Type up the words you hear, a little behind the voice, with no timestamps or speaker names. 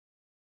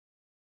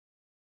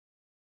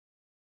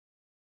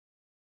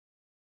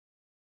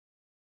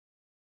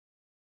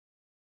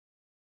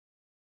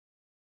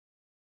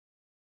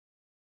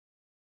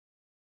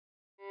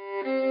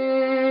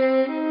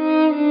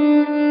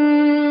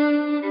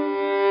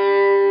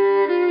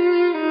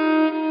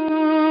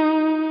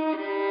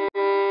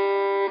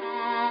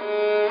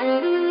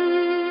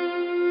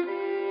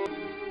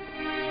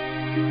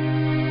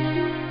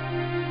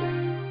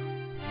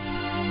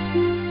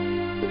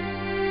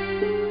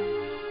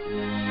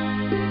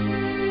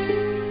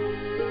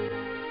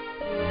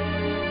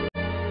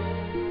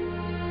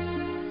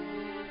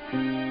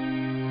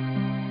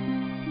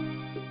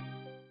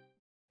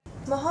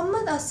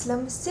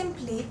Aslam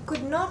simply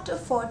could not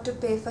afford to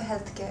pay for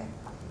healthcare.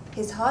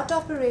 His heart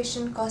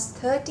operation cost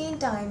 13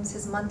 times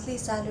his monthly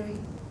salary.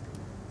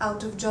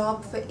 Out of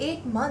job for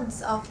 8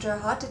 months after a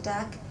heart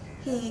attack,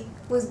 he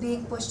was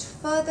being pushed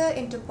further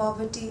into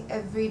poverty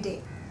every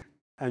day.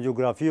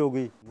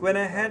 When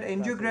I had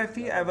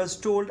angiography, I was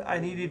told I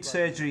needed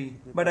surgery,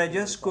 but I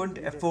just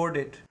couldn't afford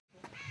it.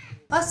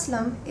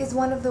 Aslam is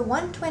one of the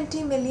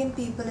 120 million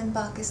people in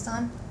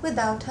Pakistan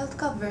without health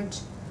coverage.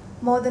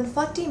 More than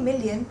 40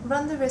 million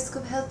run the risk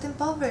of health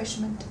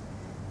impoverishment.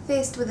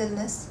 Faced with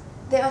illness,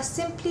 they are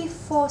simply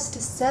forced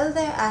to sell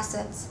their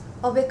assets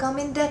or become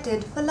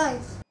indebted for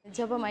life.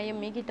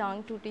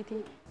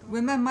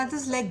 When my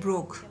mother's leg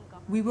broke,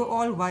 we were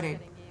all worried.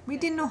 We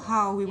didn't know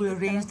how we would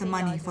arrange the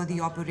money for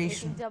the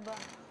operation.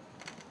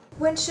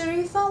 When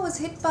Sharifa was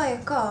hit by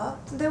a car,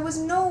 there was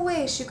no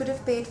way she could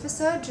have paid for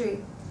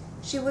surgery.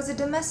 She was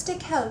a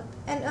domestic help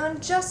and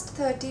earned just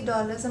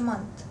 $30 a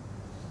month.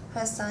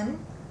 Her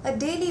son, a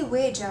daily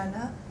wage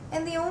earner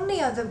and the only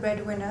other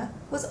breadwinner,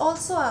 was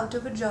also out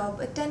of a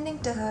job attending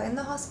to her in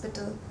the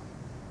hospital.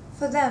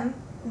 For them,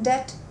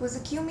 debt was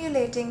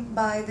accumulating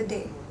by the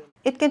day.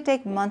 It can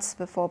take months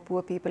before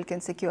poor people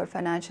can secure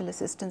financial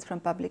assistance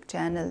from public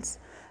channels,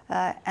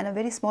 and a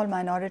very small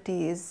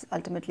minority is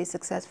ultimately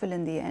successful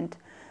in the end.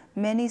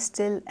 Many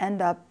still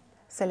end up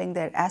selling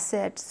their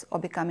assets or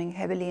becoming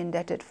heavily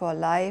indebted for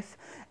life,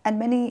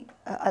 and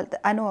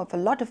I know of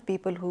a lot of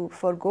people who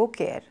forgo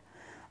care.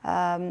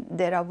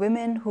 There are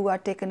women who are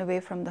taken away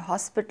from the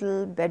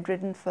hospital,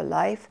 bedridden for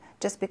life,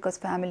 just because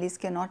families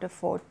cannot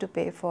afford to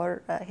pay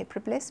for hip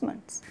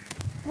replacements.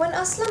 When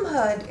Aslam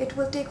heard it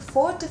will take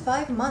 4 to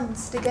 5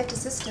 months to get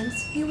assistance,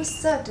 he was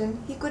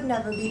certain he could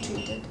never be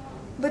treated.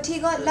 But he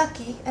got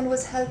lucky and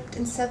was helped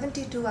in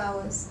 72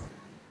 hours.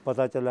 When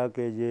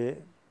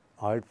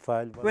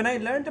I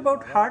learned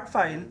about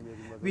Heartfile,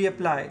 we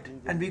applied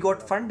and we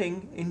got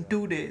funding in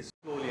 2 days.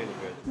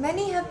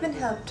 Many have been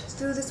helped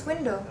through this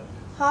window.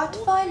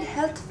 Heartfile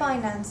health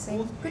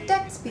financing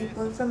protects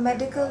people from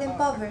medical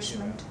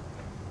impoverishment.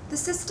 The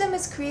system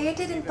is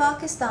created in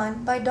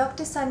Pakistan by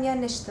Dr. Sania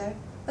Nishtar,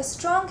 a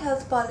strong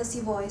health policy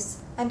voice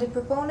and a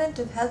proponent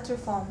of health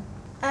reform.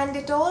 And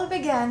it all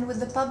began with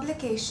the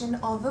publication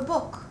of a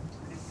book.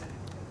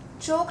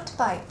 Choked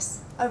Pipes,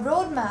 a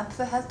roadmap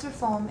for health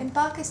reform in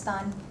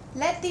Pakistan,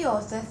 led the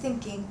author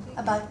thinking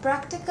about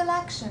practical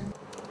action.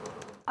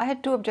 I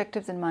had two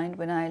objectives in mind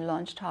when I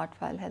launched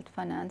Heartfile Health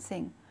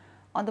Financing.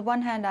 On the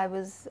one hand,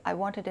 I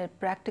wanted a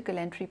practical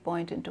entry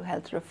point into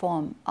health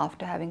reform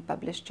after having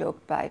published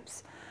Choked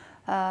Pipes.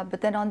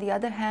 But then on the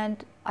other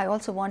hand, I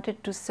also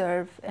wanted to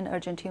serve an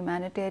urgent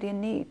humanitarian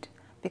need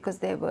because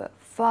there were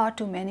far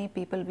too many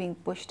people being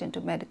pushed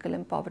into medical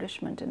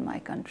impoverishment in my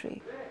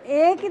country.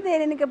 I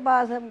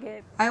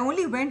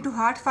only went to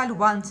Heartfile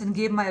once and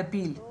gave my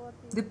appeal.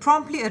 They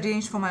promptly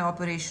arranged for my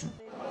operation.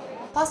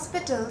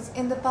 Hospitals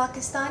in the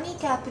Pakistani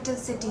capital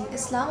city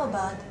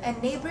Islamabad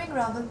and neighbouring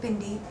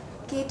Rawalpindi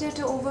cater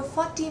to over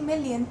 40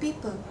 million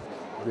people.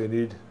 They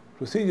need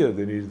procedure,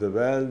 they need the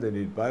valve, they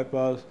need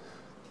bypass,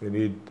 they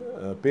need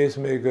a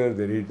pacemaker,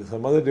 they need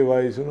some other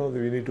device,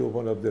 we need to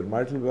open up their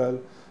mitral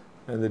valve,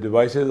 and the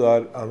devices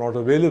are not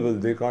available,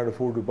 they can't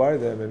afford to buy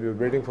them, and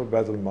we're waiting for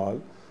Baitul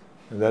Mal,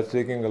 and that's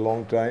taking a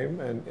long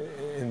time, and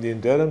in the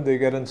interim they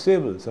get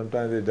unstable,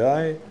 sometimes they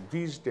die.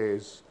 These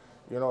days,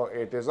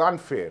 it is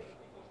unfair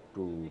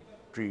to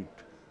treat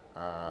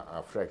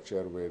a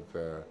fracture with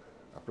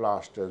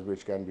plasters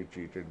which can be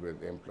treated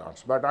with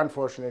implants. But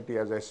unfortunately,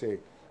 as I say,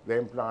 the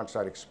implants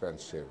are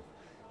expensive,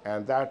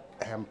 and that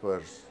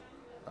hampers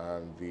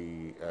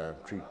the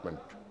treatment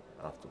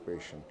of the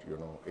patient,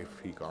 if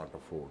he can't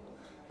afford.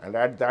 And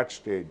at that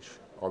stage,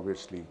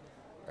 obviously,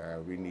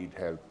 we need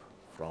help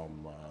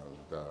from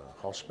the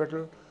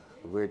hospital,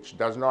 which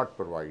does not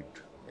provide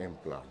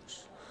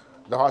implants.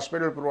 The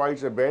hospital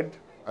provides a bed,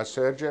 a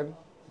surgeon,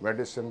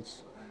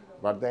 medicines,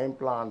 but the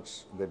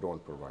implants they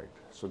don't provide.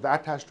 So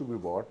that has to be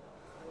bought,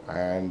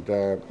 and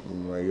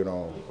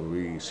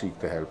we seek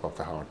the help of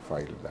the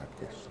Heartfile in that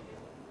case.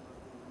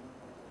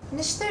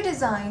 Nishtar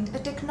designed a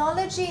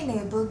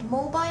technology-enabled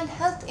mobile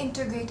health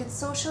integrated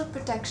social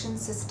protection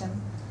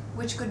system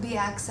which could be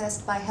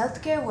accessed by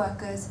healthcare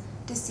workers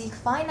to seek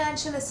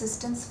financial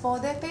assistance for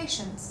their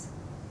patients.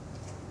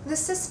 The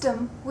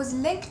system was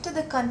linked to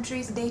the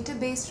country's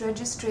database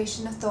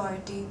registration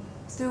authority,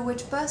 through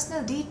which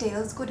personal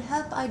details could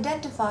help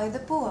identify the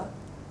poor.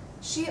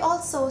 She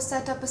also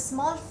set up a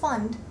small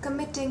fund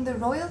committing the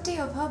royalty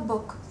of her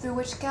book through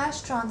which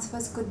cash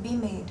transfers could be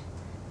made.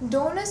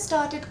 Donors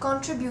started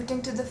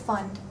contributing to the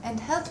fund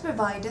and health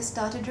providers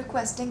started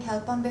requesting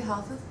help on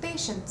behalf of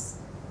patients.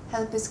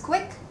 Help is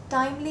quick,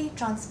 timely,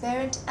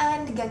 transparent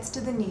and gets to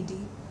the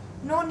needy.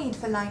 No need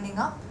for lining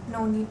up,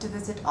 no need to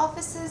visit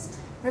offices.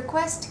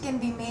 Requests can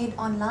be made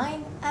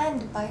online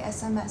and by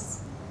SMS.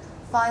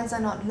 Files are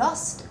not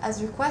lost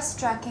as request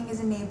tracking is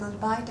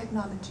enabled by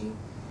technology.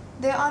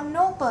 There are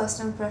no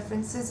personal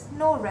preferences,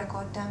 no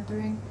record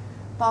tampering.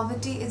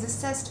 Poverty is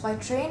assessed by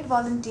trained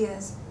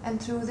volunteers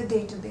and through the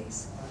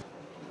database.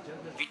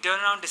 We turn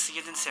around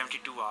decisions in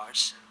 72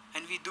 hours.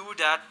 and we do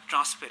that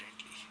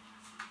transparently.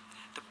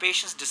 The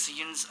patient's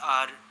decisions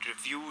are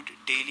reviewed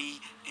daily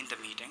in the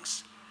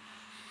meetings.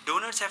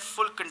 Donors have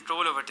full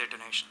control over their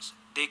donations.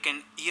 They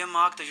can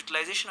earmark the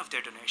utilization of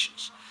their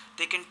donations.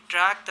 They can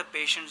track the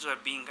patients who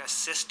are being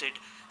assisted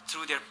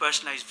through their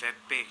personalized web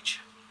page.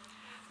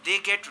 They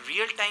get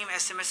real-time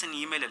SMS and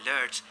email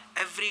alerts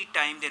every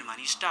time their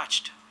money is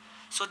touched,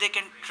 so they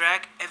can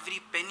track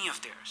every penny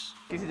of theirs.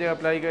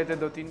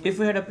 If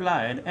we had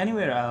applied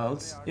anywhere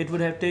else, it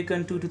would have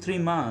taken 2 to 3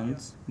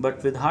 months,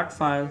 but with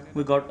Heartfile,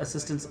 we got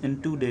assistance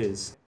in 2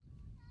 days.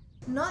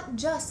 Not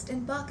just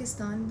in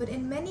Pakistan, but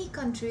in many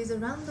countries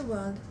around the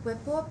world where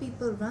poor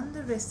people run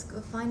the risk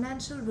of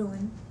financial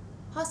ruin,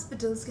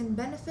 hospitals can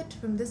benefit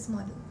from this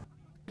model.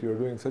 You're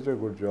doing such a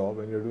good job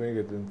and you're doing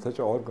it in such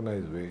an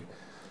organized way.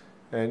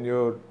 And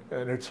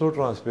it's so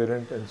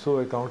transparent and so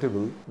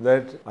accountable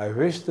that I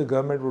wish the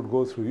government would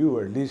go through you.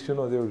 At least,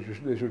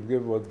 they should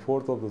give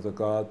 1/4 of the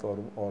zakat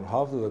or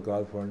half the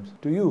zakat funds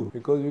to you,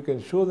 because you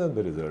can show them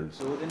the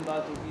results.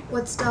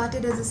 What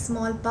started as a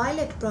small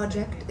pilot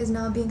project is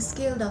now being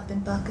scaled up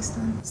in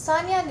Pakistan.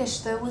 Sania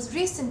Nishtar was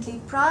recently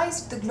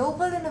prized the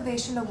Global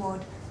Innovation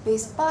Award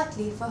based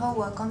partly for her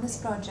work on this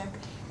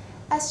project.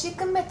 As she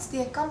commits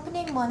the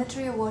accompanying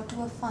monetary award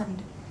to a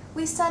fund,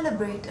 we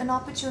celebrate an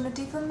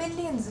opportunity for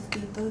millions of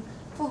people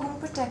for whom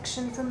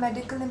protection from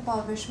medical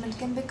impoverishment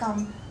can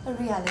become a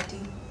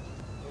reality.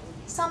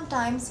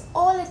 Sometimes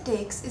all it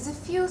takes is a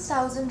few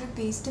thousand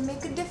rupees to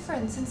make a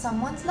difference in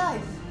someone's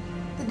life.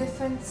 The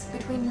difference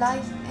between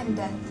life and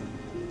death,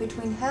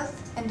 between health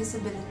and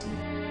disability.